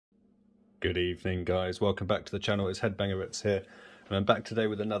Good evening, guys. Welcome back to the channel. It's Headbanger Rips here, and I'm back today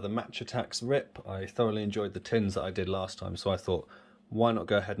with another Match Attax rip. I thoroughly enjoyed the tins that I did last time, so I thought, why not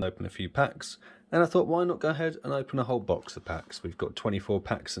go ahead and open a few packs? And I thought, why not go ahead and open a whole box of packs? We've got 24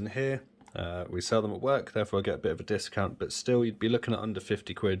 packs in here. We sell them at work, therefore I get a bit of a discount, but still you'd be looking at under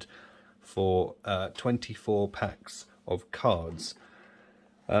 50 quid for 24 packs of cards.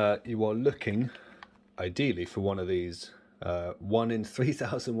 You are looking, ideally, for one of these 1 in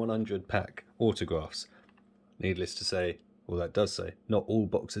 3,100 pack autographs. Needless to say, well, that does say, not all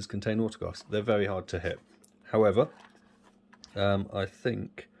boxes contain autographs. They're very hard to hit. However, I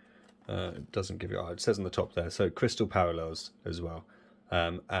think it doesn't give you, it says on the top there, so crystal parallels as well,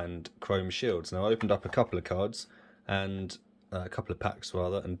 and chrome shields. Now I opened up a couple of cards, and a couple of packs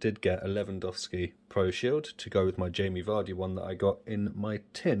rather, and did get a Lewandowski Pro Shield to go with my Jamie Vardy one that I got in my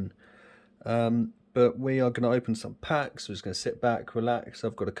tin. But we are going to open some packs. We're just going to sit back, relax.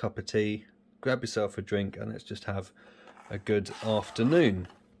 I've got a cup of tea, grab yourself a drink, and let's just have a good afternoon.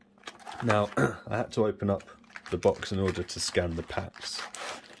 Now, I had to open up the box in order to scan the packs,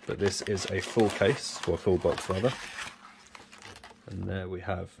 but this is a full case, or a full box rather. And there we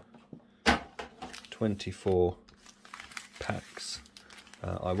have 24 packs.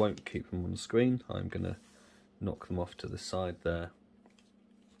 I won't keep them on the screen. I'm going to knock them off to the side there.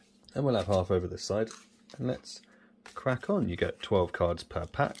 And we'll have half over this side, and let's crack on. You get 12 cards per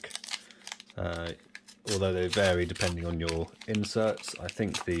pack, although they vary depending on your inserts. I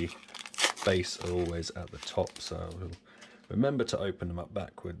think the base are always at the top, so we'll remember to open them up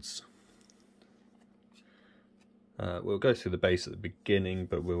backwards. We'll go through the base at the beginning,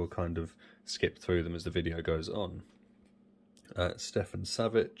 but we will kind of skip through them as the video goes on. Stefan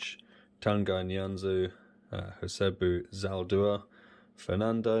Savic, Tanguy Nyanzu, Josebu Zaldua,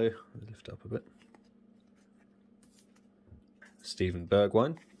 Fernando, lift up a bit, Steven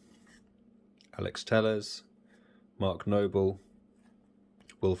Bergwijn, Alex Telles, Mark Noble,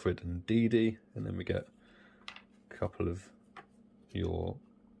 Wilfred and Didi, and then we get a couple of your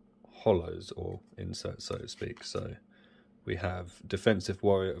hollows or inserts, so to speak. So we have Defensive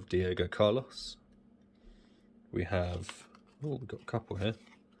Warrior of Diego Carlos. We have, oh, we've got a couple here.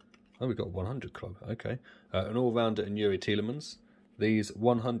 Oh, we've got 100 club, okay. An all-rounder in Yuri Tielemans. These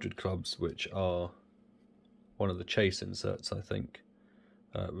 100 clubs, which are one of the chase inserts, I think.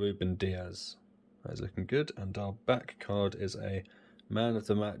 Ruben Diaz. That is looking good. And our back card is a Man of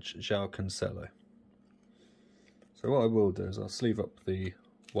the Match, João Cancelo. So what I will do is I'll sleeve up the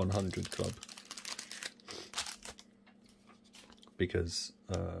 100 club, because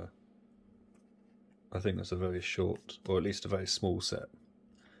I think that's a very short, or at least a very small set.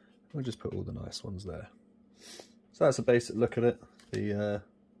 We'll just put all the nice ones there. So that's a basic look at it. The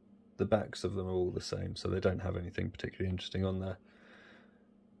backs of them are all the same, so they don't have anything particularly interesting on there.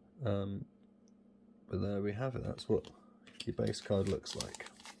 But there we have it. That's what your base card looks like.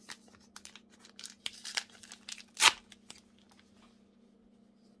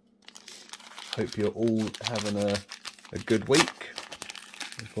 Hope you're all having a good week.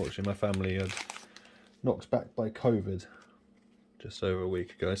 Unfortunately, my family had knocked back by COVID just over a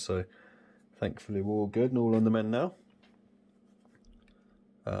week ago, so thankfully we're all good and all on the mend now.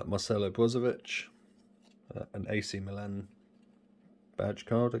 Marcelo Brozovic, an AC Milan badge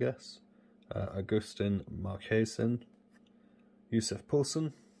card, I guess. Augustin Marquezin, Yusuf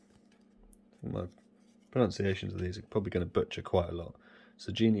Poulsen. My pronunciations of these are probably going to butcher quite a lot.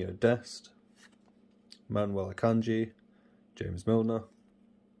 Serginho Dest, Manuel Akanji, James Milner,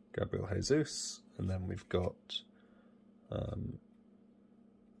 Gabriel Jesus, and then we've got, so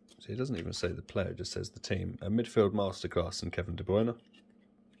it doesn't even say the player, it just says the team. A midfield masterclass and Kevin De Bruyne.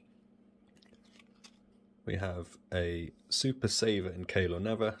 We have a super saver in Keylor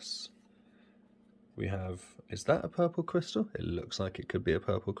Navas. We have, is that a purple crystal? It looks like it could be a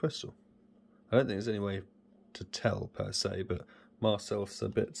purple crystal. I don't think there's any way to tell per se, but Marcel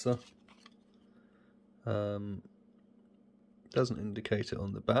Sabitzer. Doesn't indicate it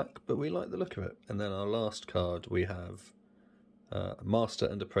on the back, but we like the look of it. And then our last card, we have Master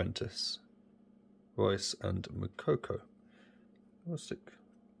and Apprentice, Royce and Mokoko. I'll stick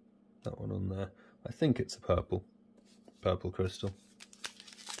that one on there. I think it's a purple crystal.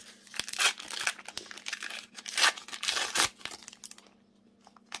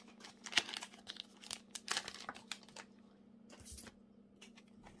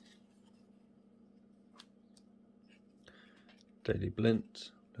 Daley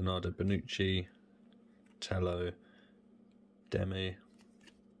Blint, Leonardo Bonucci, Tello, Demi,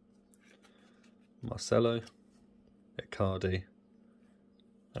 Marcelo, Icardi,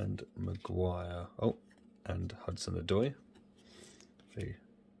 and Maguire. Oh, and Hudson-Odoi. The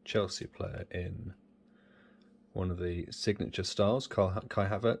Chelsea player in one of the signature styles, Kai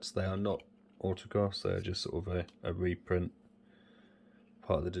Havertz. They are not autographs, they are just sort of a reprint.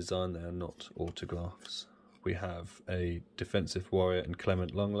 Part of the design, they are not autographs. We have a defensive warrior in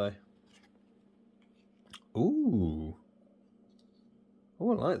Clement Longley. Ooh.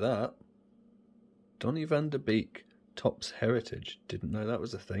 Oh, I like that. Donny van der Beek, Topps Heritage. Didn't know that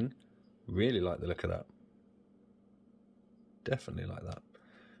was a thing. Really like the look of that. Definitely like that.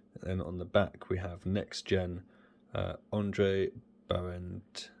 And then on the back we have next gen Andre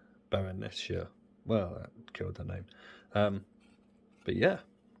Barenescia. Well, that killed the name. But yeah,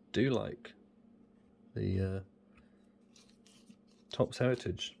 do like the Topps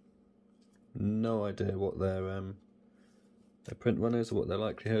Heritage. No idea what their print run is or what their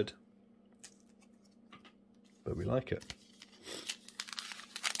likelihood, but we like it.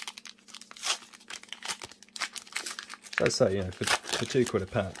 So I'd say, for £2 a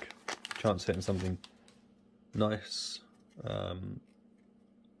pack, chance of hitting something nice,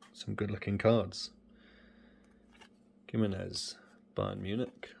 some good looking cards. Jimenez, Bayern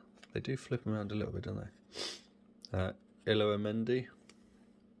Munich. They do flip them around a little bit, don't they? Ilo Mendy,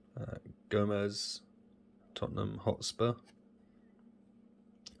 Gomez, Tottenham Hotspur,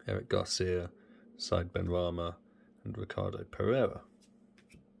 Eric Garcia, Said Benrahma, and Ricardo Pereira.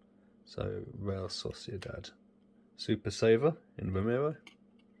 So Real Sociedad. Super Saver in Romero.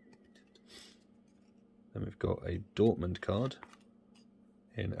 Then we've got a Dortmund card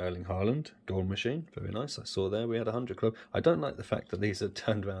in Erling Haaland, goal machine, very nice. I saw there we had a 100 club. I don't like the fact that these are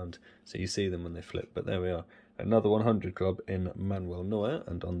turned around so you see them when they flip, but there we are. Another 100 club in Manuel Neuer,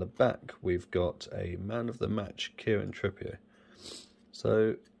 and on the back we've got a man of the match, Kieran Trippier.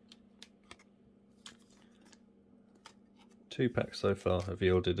 So 2 packs so far have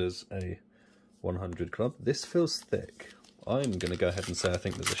yielded us a 100 club. This feels thick. I'm going to go ahead and say I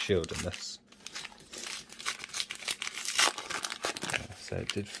think there's a shield in this. So it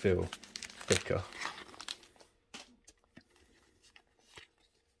did feel thicker.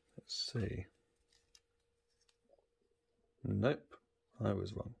 Let's see. Nope, I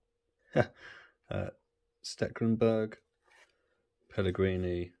was wrong. Stecklenburg,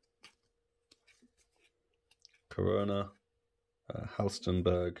 Pellegrini, Corona,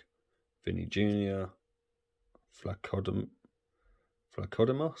 Halstenberg, Vinny Jr., Flacodemos,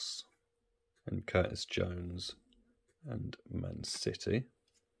 and Curtis Jones, and Man City.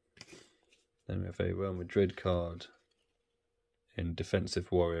 Then we have a Real Madrid card in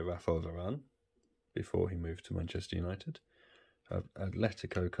defensive warrior Rafael Varane before he moved to Manchester United.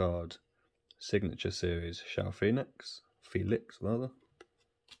 Atletico card, signature series, João Felix rather.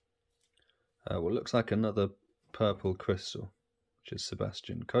 What looks like another purple crystal, which is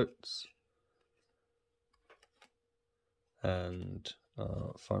Sebastian Coates. And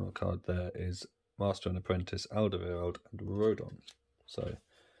our final card there is Master and Apprentice, Alderweireld and Rodon. So,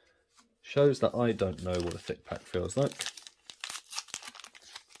 shows that I don't know what a thick pack feels like.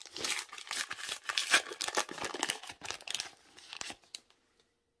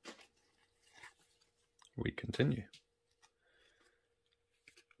 We continue.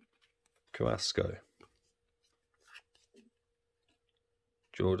 Carrasco,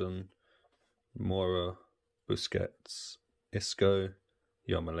 Jordan, Mora, Busquets, Isco,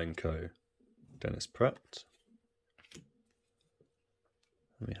 Yarmolenko, Dennis Pratt.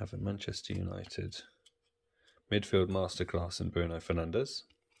 And we have a Manchester United midfield masterclass in Bruno Fernandes.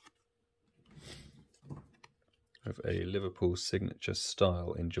 We have a Liverpool signature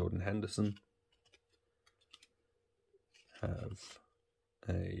style in Jordan Henderson. Have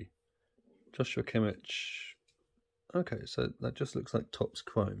a Joshua Kimmich. Okay, so that just looks like Topps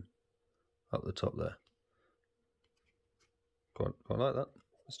Chrome up the top there. Quite like that.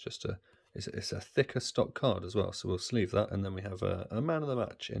 It's just it's a thicker stock card as well, so we'll sleeve that. And then we have a man of the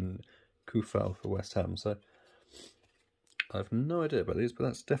match in Kufal for West Ham. So I have no idea about these, but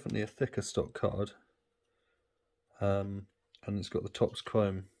that's definitely a thicker stock card. And it's got the Topps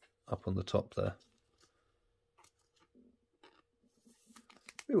Chrome up on the top there.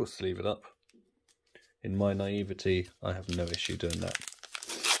 We will sleeve it up. In my naivety, I have no issue doing that.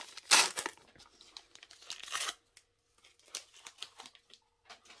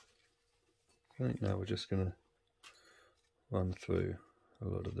 I think now we're just going to run through a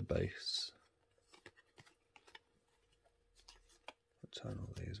lot of the base. Turn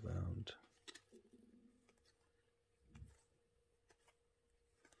all these round.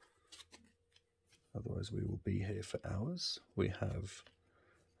 Otherwise we will be here for hours. We have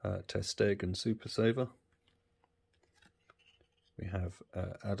Ter Stegen Super Saver. We have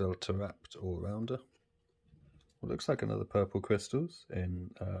Adel Tarapt All-Rounder. what looks like another purple crystals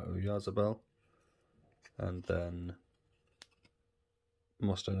in Oyarzabal, and then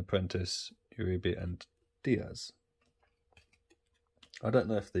Mostone Apprentice, Uribe and Diaz. I don't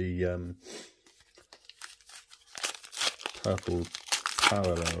know if the purple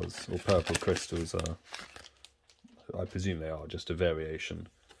parallels or purple crystals are, I presume they are just a variation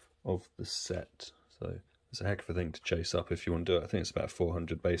of the set. So it's a heck of a thing to chase up if you want to do it. I think it's about a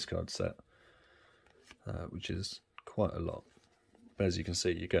 400 base card set, which is quite a lot. But as you can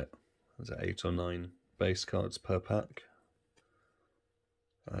see, you get 8 or 9 base cards per pack.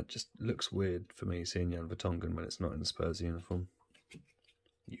 It just looks weird for me seeing Jan Vertonghen when it's not in the Spurs uniform.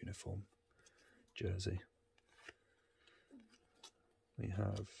 Jersey. We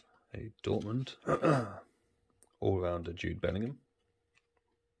have a Dortmund all-rounder Jude Bellingham.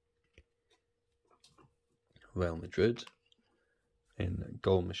 Real Madrid in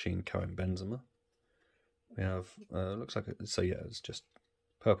goal machine Karim Benzema. We have looks like it's just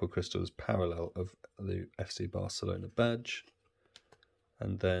purple crystals parallel of the FC Barcelona badge,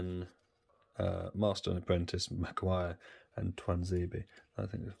 and then Master and Apprentice Maguire and Twanzebe. I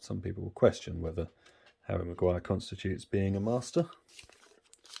think some people will question whether Harry Maguire constitutes being a master,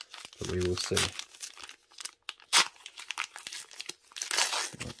 but we will see.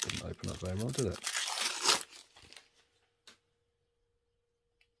 That didn't open up very well, did it?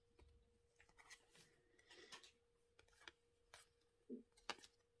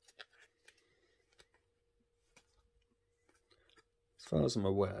 As far as I'm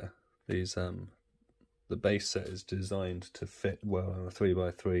aware, these the base set is designed to fit well in a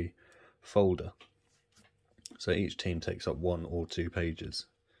 3x3 folder. So each team takes up 1 or 2 pages.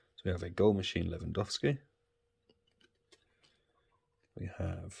 So we have a goal machine Lewandowski. We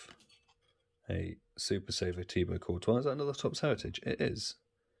have a super saver Thibaut Courtois. Is that another Topps Heritage? It is.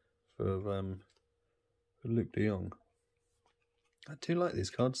 For Luke de Jong. I do like these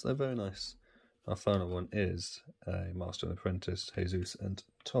cards, they're very nice. Our final one is a Master and Apprentice, Jesus and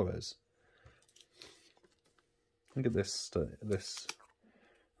Torres. Look at this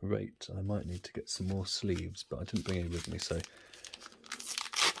rate. I might need to get some more sleeves, but I didn't bring any with me, so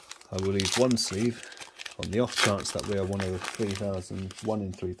I will leave one sleeve on the off chance that we are one in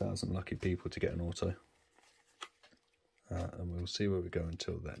 3,000 lucky people to get an auto. And we'll see where we go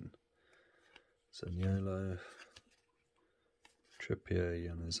until then. Zaniolo, Trippier,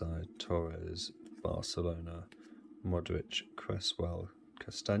 Januzaj, Torres, Barcelona, Modric, Cresswell,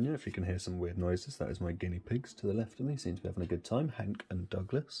 Castagna. If you can hear some weird noises, that is my guinea pigs to the left of me. Seem to be having a good time. Hank and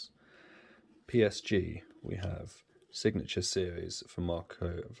Douglas. PSG, we have Signature Series for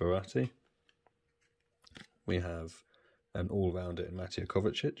Marco Verratti. We have an all-rounder in Matija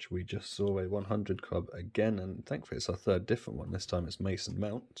Kovacic. We just saw a 100 club again, and thankfully it's our third different one. This time it's Mason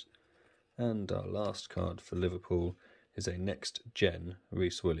Mount. And our last card for Liverpool is a next-gen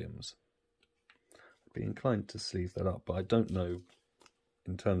Reece Williams. I'd be inclined to sleeve that up, but I don't know,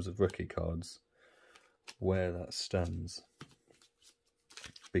 in terms of rookie cards, where that stands.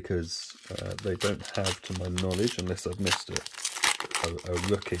 Because they don't have, to my knowledge, unless I've missed it, a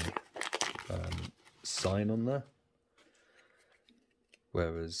rookie sign on there.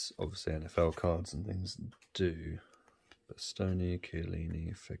 Whereas, obviously, NFL cards and things do. Bastoni,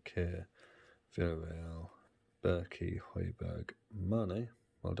 Chiellini, Fekir, Villarreal, Berkey, Højbjerg, Mane,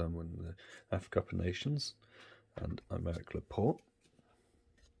 well done winning the Africa Cup of Nations, and Aymeric Laporte.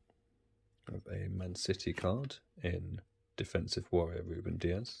 We have a Man City card in Defensive Warrior Ruben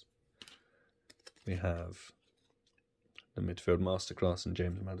Diaz. We have the Midfield Masterclass in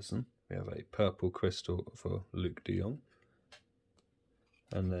James Maddison. We have a purple crystal for Luke de Jong.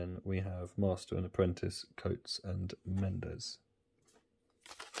 And then we have Master and Apprentice, Coates and Mendes.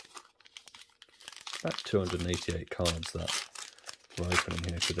 About 288 cards that we're opening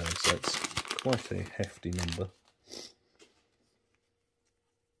here today, so it's quite a hefty number.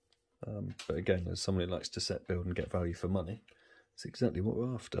 But again, as somebody who likes to set, build and get value for money, it's exactly what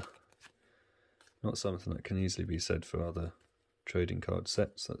we're after. Not something that can easily be said for other trading card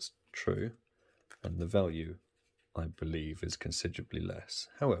sets, that's true. And the value, I believe, is considerably less.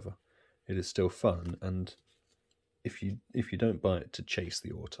 However, it is still fun, and if you don't buy it to chase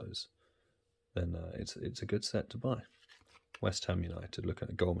the autos, then it's a good set to buy. West Ham United, look at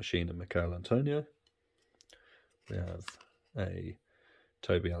a goal machine and Michael Antonio. We have a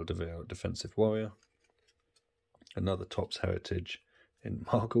Toby Alderweireld Defensive Warrior. Another Topps Heritage in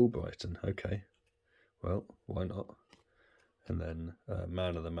Mark Albrighton. Okay, well, why not? And then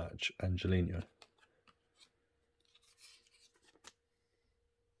Man of the Match, Angelino.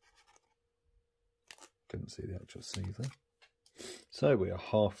 Couldn't see the actual sleeve there. So we are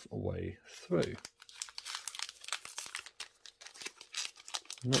halfway through.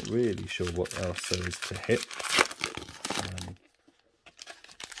 I'm not really sure what else there is to hit.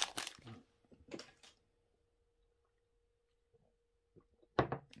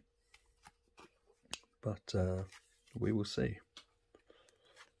 But we will see.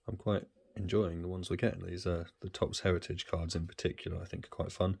 I'm quite enjoying the ones we're getting. These are the Topps Heritage cards in particular, I think are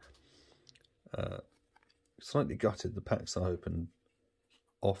quite fun. Slightly gutted the packs I opened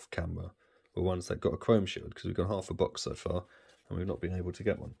off camera were ones that got a chrome shield, because we've got half a box so far and we've not been able to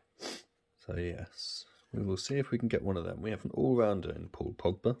get one. So yes, we will see if we can get one of them. We have an all-rounder in Paul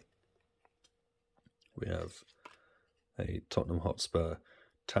Pogba. We have a Tottenham Hotspur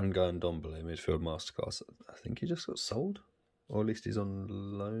Tanguy Ndombele midfield masterclass. I think he just got sold, or at least he's on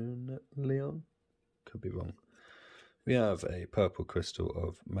loan at Lyon. Could be wrong. We have a purple crystal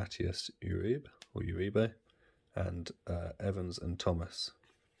of Matthias Uribe, and Evans and Thomas,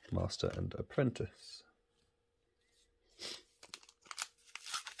 Master and Apprentice.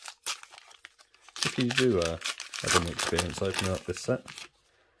 If you do have an experience opening up this set,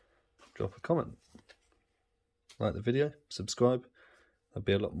 drop a comment. Like the video, subscribe, there'll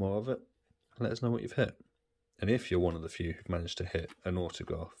be a lot more of it. Let us know what you've hit. And if you're one of the few who've managed to hit an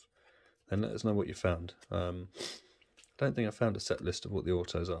autograph, then let us know what you found. I don't think I found a set list of what the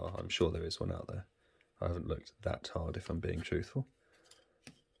autos are. I'm sure there is one out there. I haven't looked that hard, if I'm being truthful.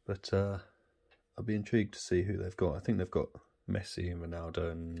 But I'll be intrigued to see who they've got. I think they've got Messi and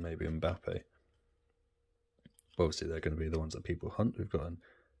Ronaldo and maybe Mbappe. Obviously, they're going to be the ones that people hunt. We've got an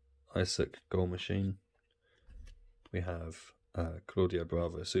Isaac goal machine. We have Claudio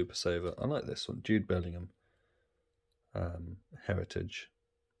Bravo Super Saver. I like this one. Jude Bellingham Heritage.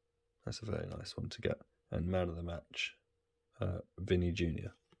 That's a very nice one to get. And Man of the Match, Vinny Jr.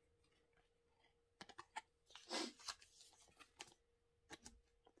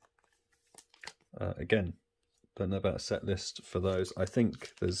 Again, don't know about a set list for those. I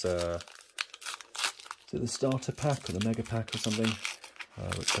think there's is it the starter pack or the mega pack or something,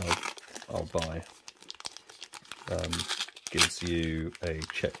 which I'll buy. Gives you a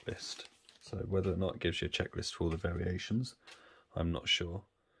checklist. So whether or not it gives you a checklist for all the variations, I'm not sure.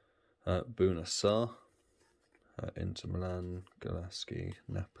 Bouna Sarr, Inter Milan, Galassi,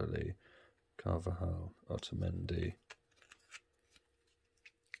 Napoli, Carvajal, Otamendi,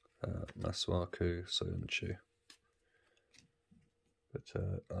 Masuaku, Soyuncu. But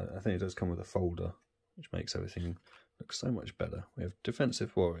I think it does come with a folder, which makes everything look so much better. We have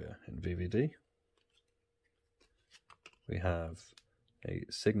Defensive Warrior in VVD. We have a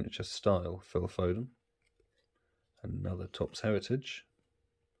signature style Phil Foden, another Topps Heritage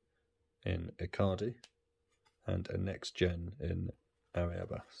in Icardi, and a next gen in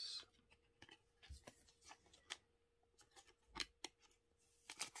Ariabas.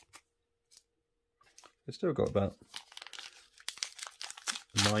 We've still got about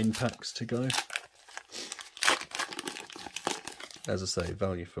 9 packs to go. As I say,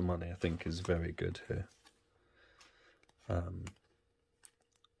 value for money I think is very good here.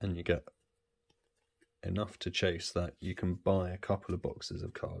 And you get enough to chase that you can buy a couple of boxes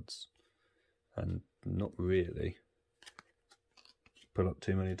of cards and not really put up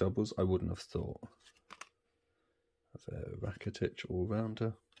too many doubles. I wouldn't have thought. Of a Rakitic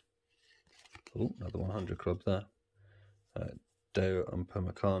all-rounder. Oh, another 100 club there. Deo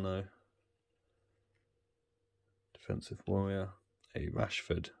Upamecano, Defensive Warrior, a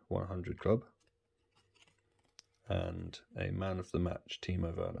Rashford 100 club, and a Man of the Match,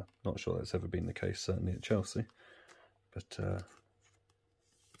 Timo Werner. Not sure that's ever been the case, certainly at Chelsea, but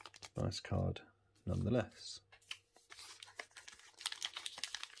nice card nonetheless.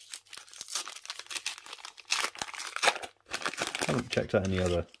 Haven't checked out any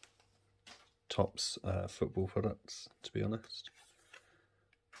other Topps football products, to be honest,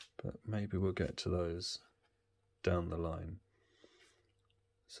 but maybe we'll get to those down the line.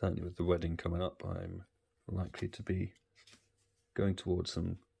 Certainly with the wedding coming up, I'm likely to be going towards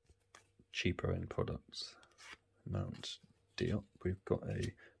some cheaper end products. Mount Diop, we've got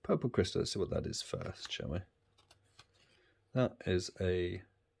a purple crystal. Let's see what that is first, shall we? That is a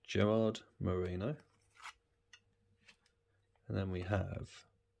Gerard Moreno. And then we have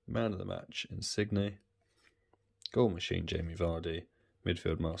Man of the Match, Insigne, Goal Machine, Jamie Vardy,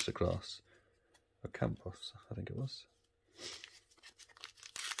 Midfield Masterclass, Campos, I think it was.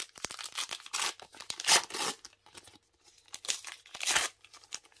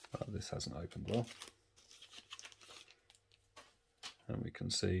 Oh, this hasn't opened well. And we can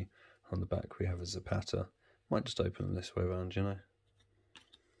see on the back we have a Zapata. Might just open them this way around, you know.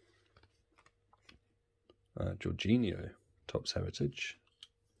 Jorginho, Topps Heritage,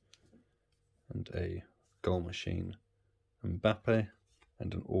 and a Goal Machine Mbappe,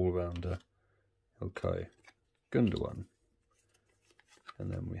 and an all-rounder Ilkay Gundogan.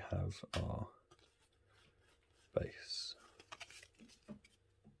 And then we have our base.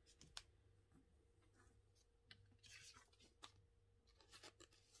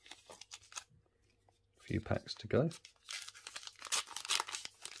 A few packs to go.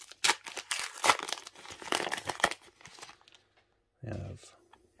 We have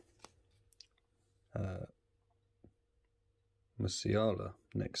Musiala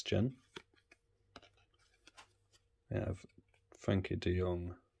next gen. We have Frankie de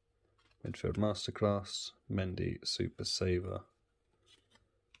Jong midfield masterclass, Mendy super saver,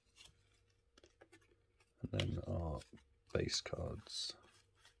 and then our base cards.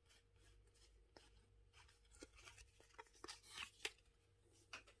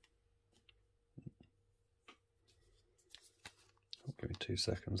 Give me 2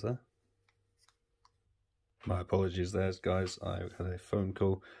 seconds there. My apologies there, guys. I had a phone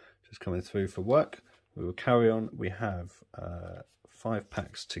call just coming through for work. We will carry on. We have 5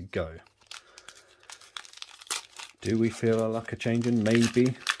 packs to go. Do we feel our luck are changing?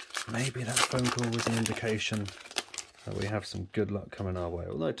 Maybe. Maybe that phone call was an indication that we have some good luck coming our way.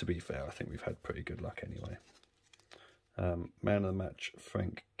 Although, to be fair, I think we've had pretty good luck anyway. Man of the match,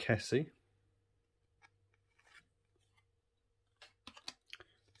 Frank Kessie.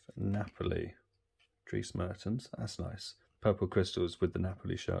 Napoli, Dries Mertens. That's nice. Purple crystals with the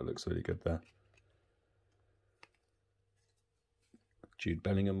Napoli shirt looks really good there. Jude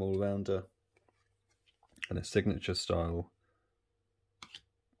Bellingham all-rounder. And a signature style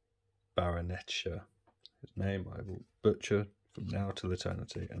Baronetcha. His name I will butcher from now till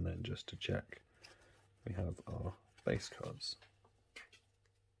eternity. And then just to check, we have our base cards.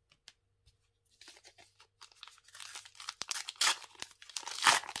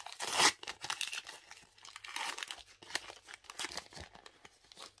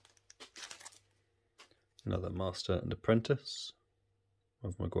 Another Master and Apprentice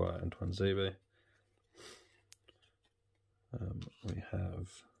of Maguire and Twanzebe. We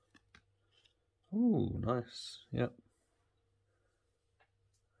have, ooh, nice, yep.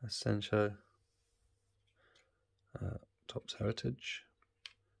 Asensio, Topps Heritage,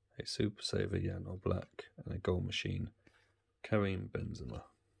 a Super Saver Jan Oblak, and a Goal Machine Karim Benzema.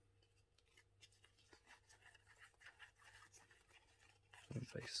 And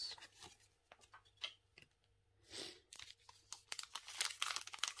base.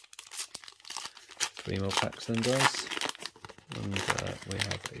 Three more packs then, guys. And we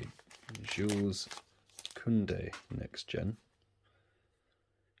have a Jules Koundé next gen.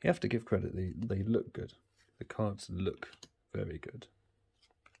 You have to give credit, they look good. The cards look very good.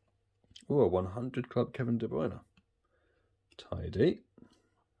 Oh, a 100 club Kevin De Bruyne. Tidy.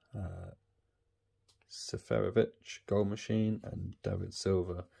 Seferovic, Goal Machine, and David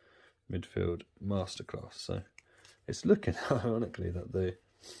Silva, midfield masterclass. So it's looking ironically that the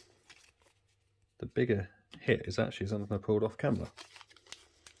bigger hit is actually something I pulled off camera.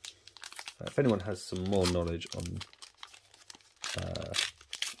 If anyone has some more knowledge on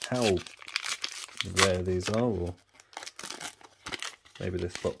how rare these are, or maybe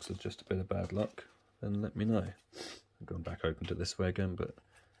this box was just a bit of bad luck, then let me know. I've gone back open to this way again, but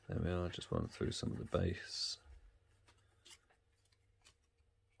there we are, just run through some of the base.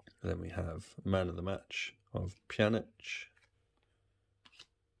 Then we have Man of the Match of Pjanic.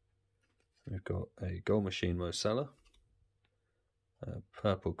 We've got a Goal Machine Mo Salah, a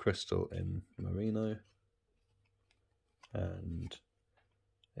Purple Crystal in Marino, and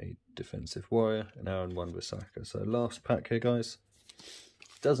a Defensive Warrior, an Aaron Wan-Bissaka. So last pack here, guys.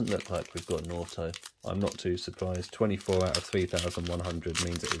 Doesn't look like we've got an auto. I'm not too surprised. 24 out of 3,100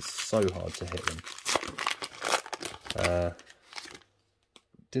 means it is so hard to hit them.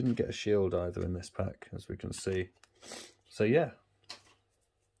 Didn't get a shield either in this pack, as we can see. So yeah.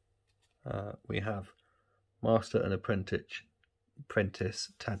 We have Master and Apprentice,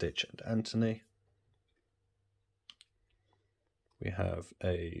 Tadic and Anthony. We have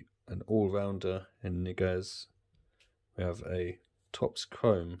an all-rounder in Niguez. We have a Topps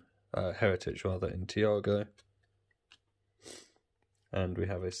Chrome, Heritage rather, in Thiago. And we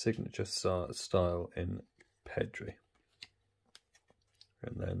have a signature style in Pedri.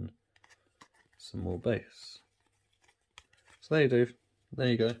 And then some more base. So there you do. There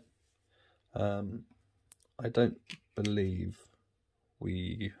you go. I don't believe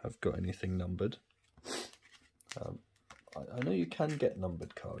we have got anything numbered. I know you can get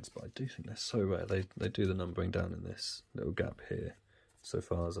numbered cards, but I do think they're so rare. They do the numbering down in this little gap here, so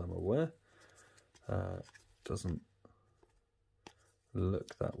far as I'm aware. Doesn't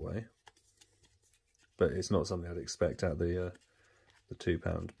look that way, but it's not something I'd expect out the the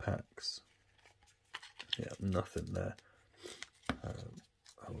 £2 packs. Yeah, nothing there. I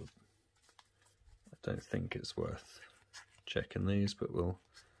don't think it's worth checking these, but we'll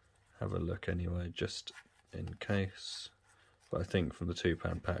have a look anyway, just in case. But I think from the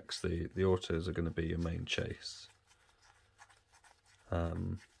 £2 packs, the autos are going to be your main chase.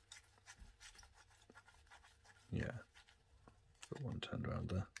 Yeah, got one turned around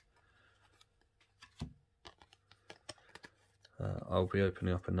there. I'll be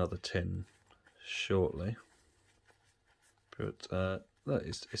opening up another tin shortly, but look,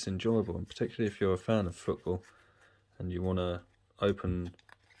 it's enjoyable, and particularly if you're a fan of football and you want to open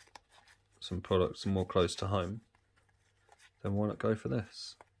some products more close to home, then why not go for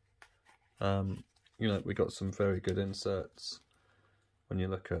this? You know, we got some very good inserts. When you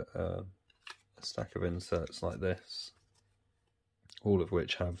look at a stack of inserts like this, all of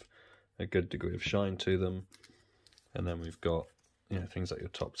which have a good degree of shine to them, and then we've got, you know, things like your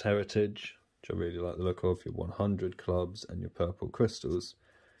Topps Heritage, which I really like the look of, your 100 clubs and your purple crystals.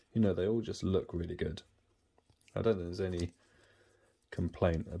 You know, they all just look really good. I don't think there's any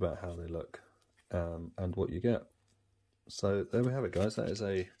complaint about how they look and what you get. So there we have it, guys. That is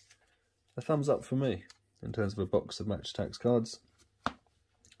a thumbs up for me in terms of a box of Match Attax cards.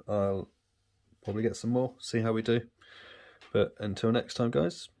 I'll probably get some more, see how we do. But until next time,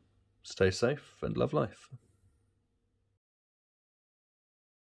 guys, stay safe and love life.